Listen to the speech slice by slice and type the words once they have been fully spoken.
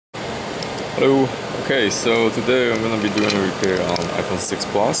Hello. Okay, so today I'm gonna be doing a repair on iPhone 6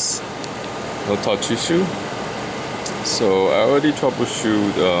 Plus. No touch issue. So I already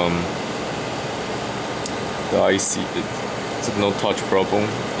troubleshoot the IC. It's a no touch problem,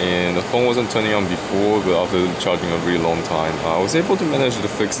 and the phone wasn't turning on before, but after charging a really long time, I was able to manage to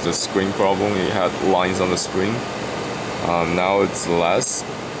fix the screen problem. It had lines on the screen. Now it's less.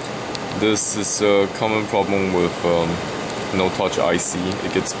 This is a common problem with no touch IC.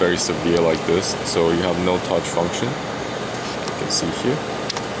 It gets very severe like this, so you have no touch function. You can see here,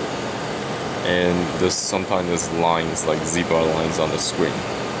 and this sometimes there's lines like zebra lines on the screen.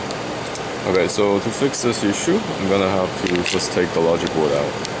 Okay, so to fix this issue, I'm gonna have to just take the logic board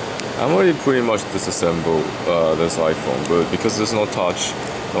out. I'm already pretty much disassembled this iPhone, but because there's no touch,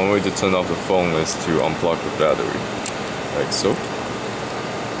 the only way to turn off the phone is to unplug the battery, like so.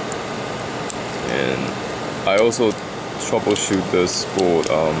 And I also troubleshoot this board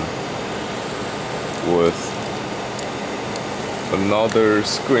with another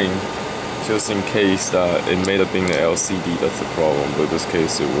screen, just in case that it may have been the LCD that's the problem, but in this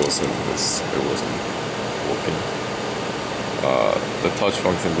case it wasn't working. The touch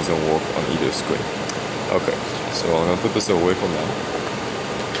function doesn't work on either screen. Okay, so I'm gonna put this away for now.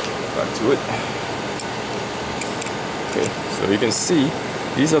 Back to it. Okay, so you can see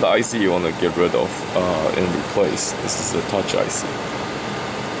these are the IC you want to get rid of and replace. This is the touch IC.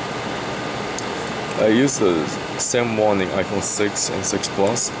 I use the same one in iPhone 6 and 6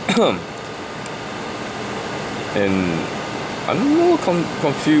 Plus. And I'm a little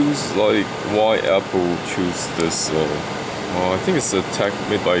confused, like why Apple choose this. Well, I think it's a tech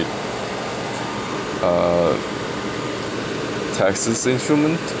made by Texas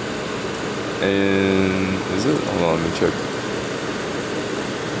Instrument. And is it? Hold on, let me check.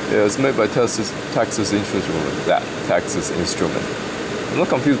 Yeah, it's made by Texas Instrument. Texas Instrument. I'm not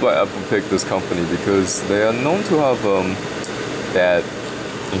confused why Apple picked this company because they are known to have that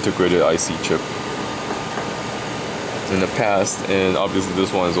integrated IC chip in the past, and obviously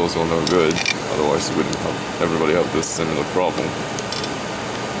this one is also no good. Otherwise, it wouldn't have everybody have this similar problem.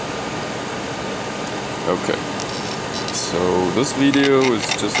 Okay, so this video is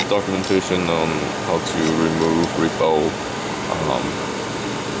just a documentation on how to repair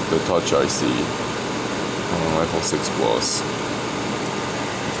the touch IC on iPhone 6 Plus.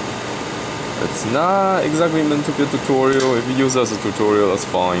 It's not exactly meant to be a tutorial. If you use it as a tutorial, that's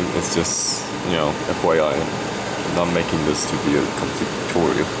fine. It's just, you know, FYI. I'm not making this to be a complete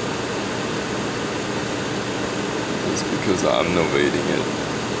tutorial. Just because I'm novating it.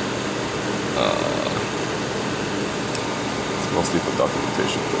 It's mostly for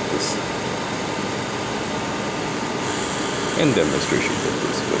documentation purpose and demonstration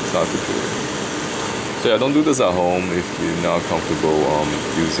purpose, but it's not tutorial. So yeah, don't do this at home if you're not comfortable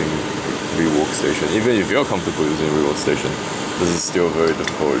using real workstation. Even if you're comfortable using real workstation, this is still a very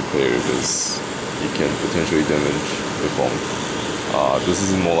difficult repair because you can potentially damage the phone. This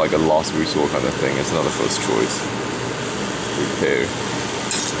is more like a last resort kind of thing. It's not a first choice repair.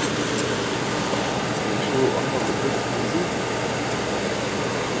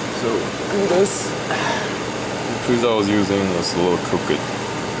 So this tweezer I was using was a little crooked,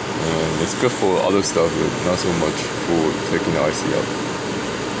 and it's good for other stuff, but not so much for taking the IC out.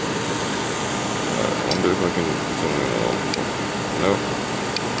 I wonder if I can zoom in a little. No.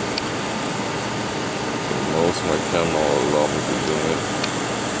 Most my camera will allow me to zoom in.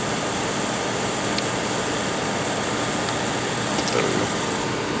 There we go.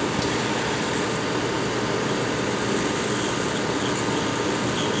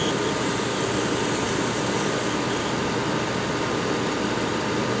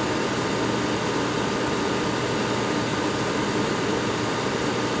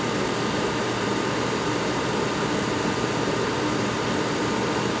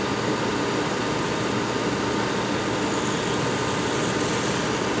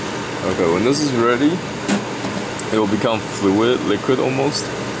 Okay, when this is ready, it will become liquid almost,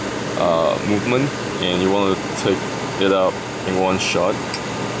 movement, and you want to take it out in one shot,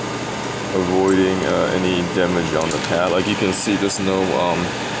 avoiding any damage on the pad. Like you can see, there's no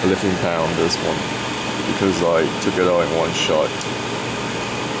lifting pad on this one because I took it out in one shot.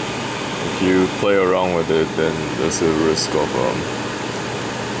 If you play around with it, then there's a risk of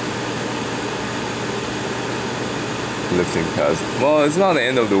lifting pads. Well, it's not the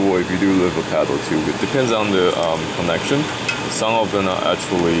end of the world if you do lift a pad or two. It depends on the connection. Some of them are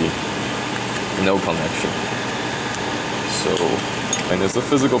actually no connection. So, and it's a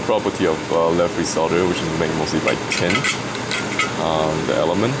physical property of lead-free solder, which is made mostly by tin, the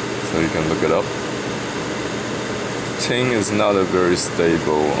element. So you can look it up. Tin is not a very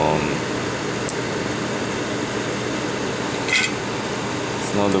stable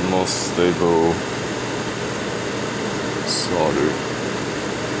It's not the most stable solder.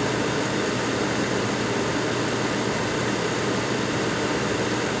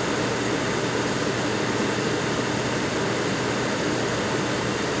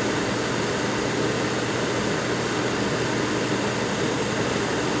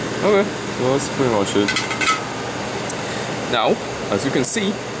 Okay, so that's pretty much it. Now, as you can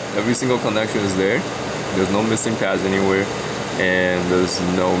see, every single connection is there. There's no missing pads anywhere, and there's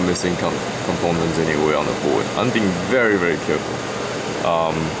no missing components anywhere on the board. I'm being very, very careful.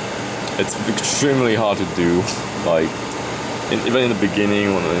 It's extremely hard to do. Like, even in the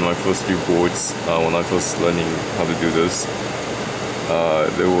beginning, in my first few boards, when I was learning how to do this,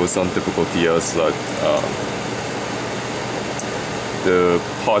 there was some difficulty as that the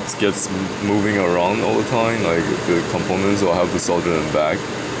parts gets moving around all the time, like the components, so I have to solder them back,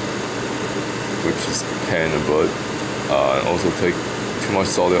 which is pain, but and also take too much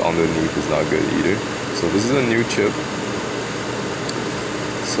solder underneath is not good either. So this is a new chip.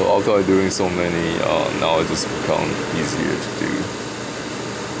 So after doing so many, now it just become easier to do.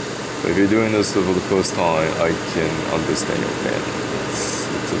 But if you're doing this for the first time, I can understand your pain.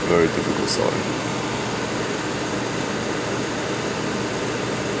 It's a very difficult solder.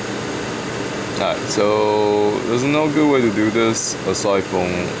 Alright, so there's no good way to do this aside from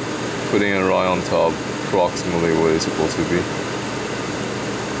putting it right on top, approximately where it's supposed to be.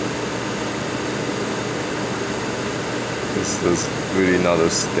 There's really not a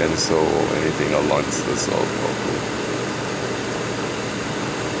stencil or anything that lines this out properly.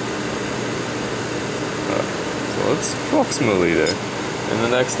 Alright, so it's approximately there. And the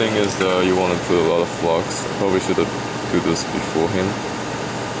next thing is you want to put a lot of flux. Probably should have do this beforehand.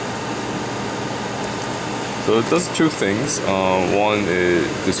 So it does two things. One,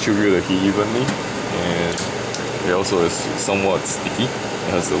 it distributes the heat evenly, and it also is somewhat sticky.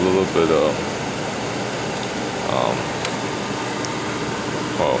 It has a little bit of,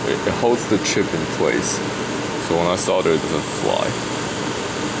 it holds the chip in place. So when I solder, it doesn't fly.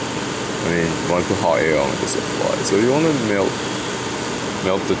 I mean, when I put hot air on, it doesn't fly. So you want to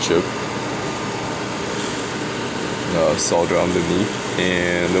melt the chip, solder underneath,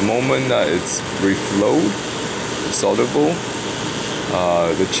 and the moment that it's reflowed, solderable,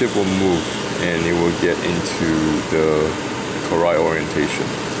 the chip will move and it will get into the correct orientation.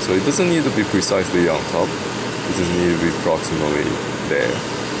 So it doesn't need to be precisely on top, it just needs to be approximately there.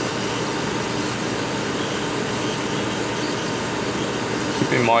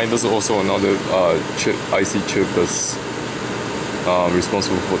 Keep in mind there's also another IC chip that's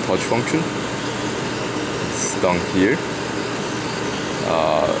responsible for touch function. It's down here.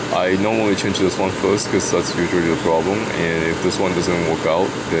 I normally change this one first because that's usually the problem, and if this one doesn't work out,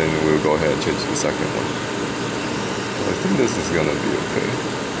 then we'll go ahead and change the second one. So I think this is gonna be okay.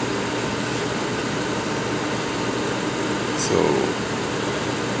 So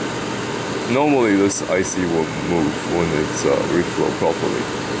normally this IC will move when it's reflow properly.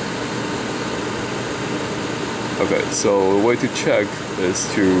 Okay, so the way to check is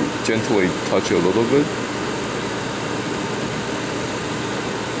to gently touch it a little bit,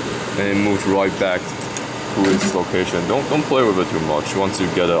 and it moves right back to its location. Don't play with it too much. Once you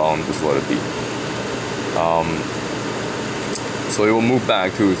get it on, just let it be. So it will move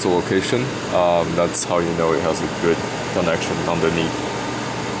back to its location. That's how you know it has a good connection underneath.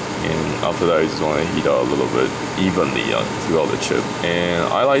 And after that, you just want to heat up a little bit evenly throughout the chip. And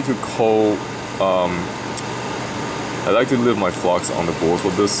I like to I like to leave my flux on the board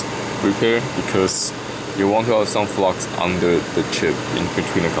for this repair because you want to have some flux under the chip in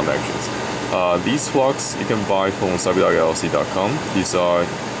between the connections. These flux you can buy from CyberDoc.com.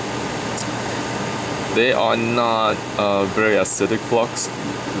 They are not very acidic flux.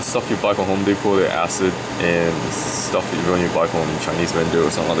 The stuff you buy from Home Depot, they're acid, and stuff even you buy from Chinese vendor or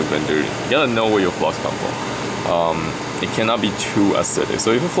some other vendor, you gotta know where your flux comes from. It cannot be too acidic.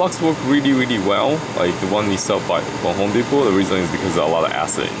 So if the flux works really, really well, like the one we sell from Home Depot, the reason is because there's a lot of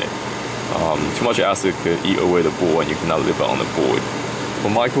acid in it. Too much acid could eat away the board and you cannot live it on the board. For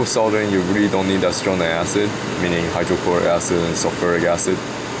micro soldering, you really don't need that strong acid, meaning hydrochloric acid and sulfuric acid.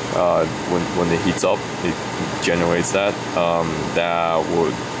 When it heats up, it generates that. That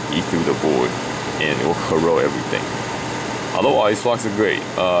would eat through the board and it will corrode everything. Otherwise, flux are great.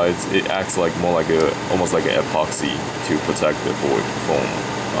 It acts like almost like an epoxy to protect the board from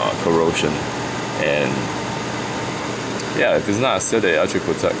corrosion, and yeah, if it's not acidic, it actually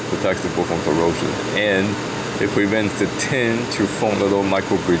protects the board from corrosion, and it prevents the tin to form little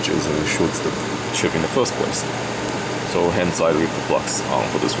micro bridges and it shorts the chip in the first place. So hence I leave the flux on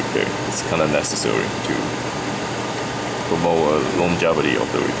for this repair. It's kind of necessary to promote longevity of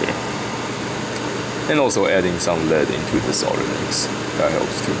the repair. And also adding some lead into the solder links, that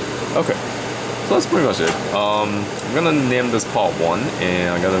helps too. Okay, so that's pretty much it. I'm gonna name this part 1,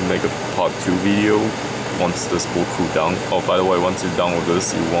 and I'm gonna make a part 2 video once this board cool down. Oh, by the way, once you're done with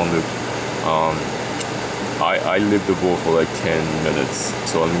this, you want to I leave the board for like 10 minutes,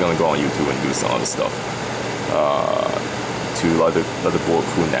 so I'm gonna go on YouTube and do some other stuff to let the board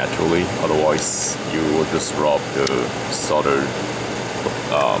cool naturally. Otherwise, you will disrupt the solder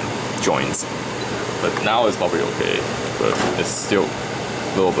joints. But now it's probably okay, but it's still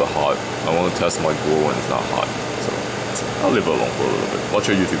a little bit hot. I want to test my board when it's not hot, so I'll leave it alone for a little bit. Watch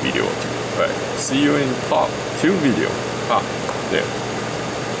a YouTube video or 2. Alright, see you in part 2 video. There.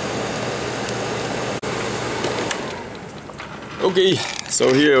 Okay,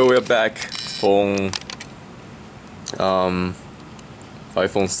 so here we're back from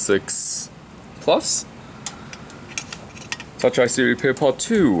iPhone 6 Plus Touch IC repair part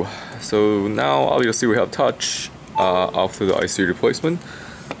 2. So now obviously we have touch after the IC replacement.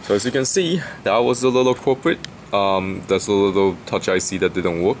 So as you can see, that was a little culprit. That's a little touch IC that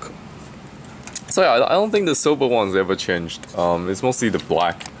didn't work. So yeah, I don't think the silver one's ever changed. It's mostly the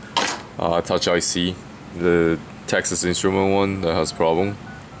black touch IC, the Texas Instrument one that has problem.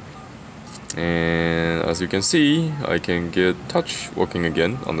 And as you can see, I can get touch working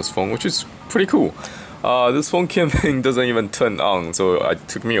again on this phone, which is pretty cool. This phone camping doesn't even turn on, so it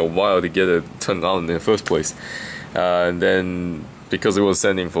took me a while to get it turned on in the first place. And then because it was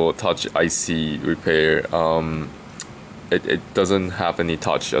sending for touch IC repair, it doesn't have any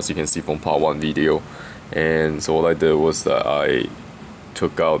touch, as you can see from part 1 video. And so what I did was that I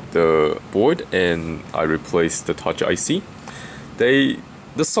took out the board and I replaced the touch IC.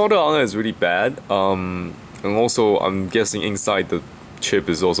 The solder on it is really bad, and also I'm guessing inside the chip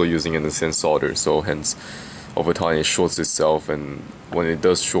is also using an instant solder, so hence over time it shorts itself, and when it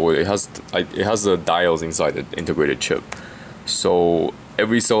does short, it has the diodes inside the integrated chip, so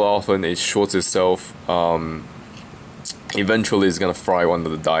every so often it shorts itself. Eventually it's gonna fry one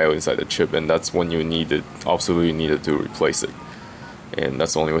of the diodes inside the chip, and that's when you absolutely needed to replace it, and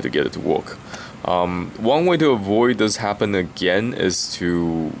that's the only way to get it to work. One way to avoid this happen again is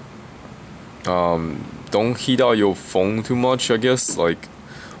to don't heat out your phone too much, I guess,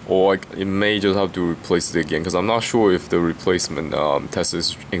 or it may just have to replace it again, because I'm not sure if the replacement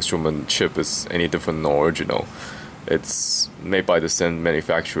Texas Instrument chip is any different than original. It's made by the same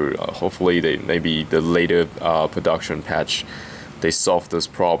manufacturer. Hopefully maybe the later production patch they solved this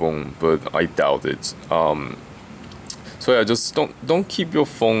problem, but I doubt it. So yeah, just don't keep your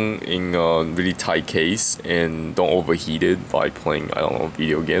phone in a really tight case, and don't overheat it by playing, I don't know,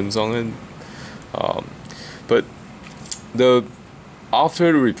 video games on it. But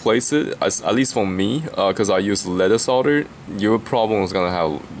after you replace it, at least for me, because I use leather solder, you're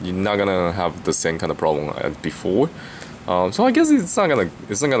not gonna have the same kind of problem as before. So I guess it's not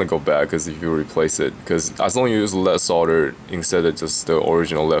gonna go bad, because if you replace it, because as long as you use lead solder instead of just the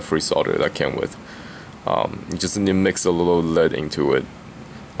original lead-free solder that came with, you just need to mix a little lead into it.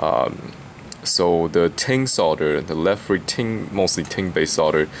 So the tin solder, the lead-free tin, mostly tin-based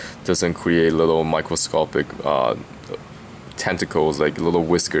solder, doesn't create little microscopic tentacles, like little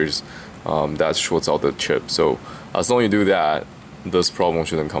whiskers, that shorts out the chip. So as long as you do that, this problem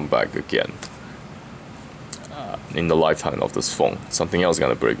shouldn't come back again in the lifetime of this phone. Something else is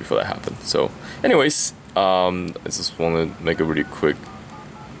gonna break before that happens. So anyways, I just want to make a really quick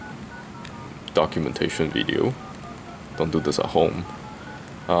documentation video. Don't do this at home.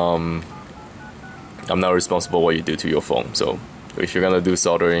 I'm not responsible what you do to your phone, so if you're gonna do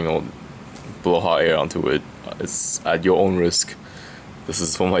soldering or blow hot air onto it, it's at your own risk. This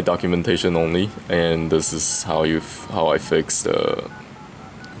is for my documentation only, and this is how I fixed the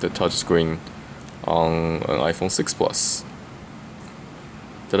touchscreen on an iPhone 6 Plus.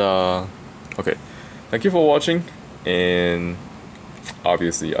 Ta-da! Okay, thank you for watching, and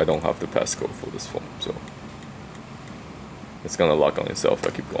obviously I don't have the passcode for this phone, so it's gonna lock on itself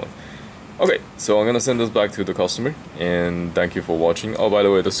if I keep going. Okay, so I'm gonna send this back to the customer, and thank you for watching. Oh, by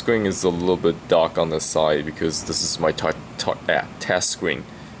the way, the screen is a little bit dark on the side because this is my test screen.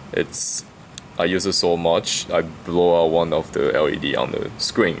 I use it so much, I blow out one of the LED on the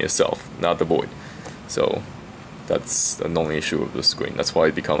screen itself, not the board. So that's the known issue with the screen. That's why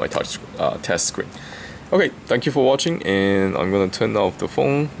it became my test screen. Okay, thank you for watching, and I'm gonna turn off the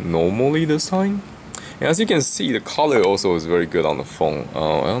phone normally this time. And as you can see, the color also is very good on the phone.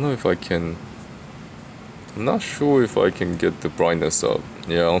 I don't know if I can. I'm not sure if I can get the brightness up.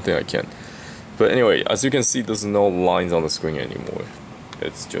 Yeah, I don't think I can. But anyway, as you can see, there's no lines on the screen anymore.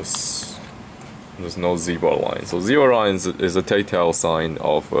 It's just There's no zebra line. So zebra line is a telltale sign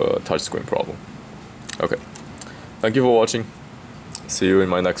of a touchscreen problem. Okay. Thank you for watching. See you in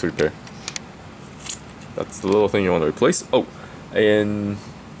my next repair. That's the little thing you want to replace. Oh, and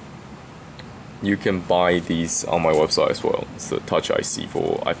you can buy these on my website as well. It's the Touch IC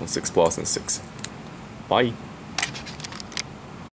for iPhone 6 Plus and 6. Bye.